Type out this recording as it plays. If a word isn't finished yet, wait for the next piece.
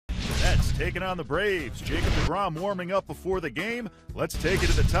taking on the Braves. Jacob deGrom warming up before the game. Let's take it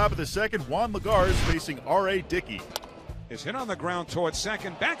to the top of the second. Juan Lagares facing R.A. Dickey. Is hit on the ground towards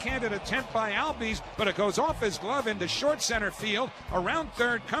second. Backhanded attempt by Albies, but it goes off his glove into short center field. Around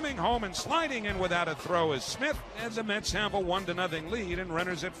third, coming home and sliding in without a throw is Smith. And the Mets have a 1-0 lead and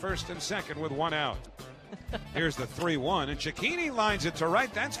runners at first and second with one out. Here's the 3-1, and Cecchini lines it to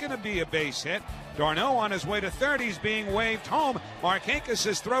right. That's going to be a base hit. Darno on his way to third. He's being waved home.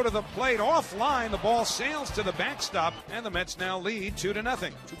 Markakis' throw to the plate offline. The ball sails to the backstop, and the Mets now lead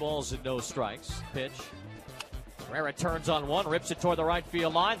 2-0. 2 balls and no strikes. Pitch. Cabrera turns on one, rips it toward the right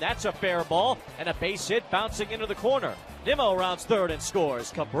field line. That's a fair ball, and a base hit bouncing into the corner. Nimmo rounds third and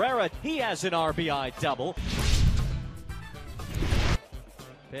scores. Cabrera, he has an RBI double.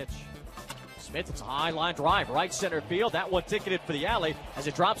 Pitch. Smith, it's a high line drive, right center field. That one ticketed for the alley. As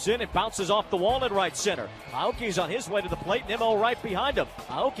it drops in, it bounces off the wall in right center. Aoki's on his way to the plate, Nimmo right behind him.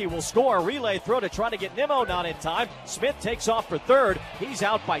 Aoki will score a relay throw to try to get Nimmo not in time. Smith takes off for third. He's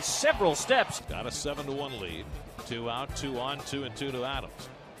out by several steps. Got a 7-1 lead. 2 out, 2 on, 2-2 to Adams.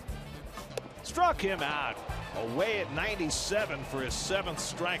 Struck him out. Away at 97 for his 7th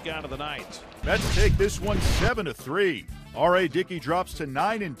strikeout of the night. Mets take this one 7-3. R.A. Dickey drops to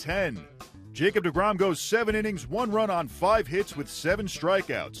 9-10. Jacob deGrom goes 7 innings, 1 run on 5 hits with 7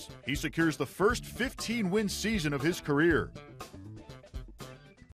 strikeouts. He secures the first 15-win season of his career.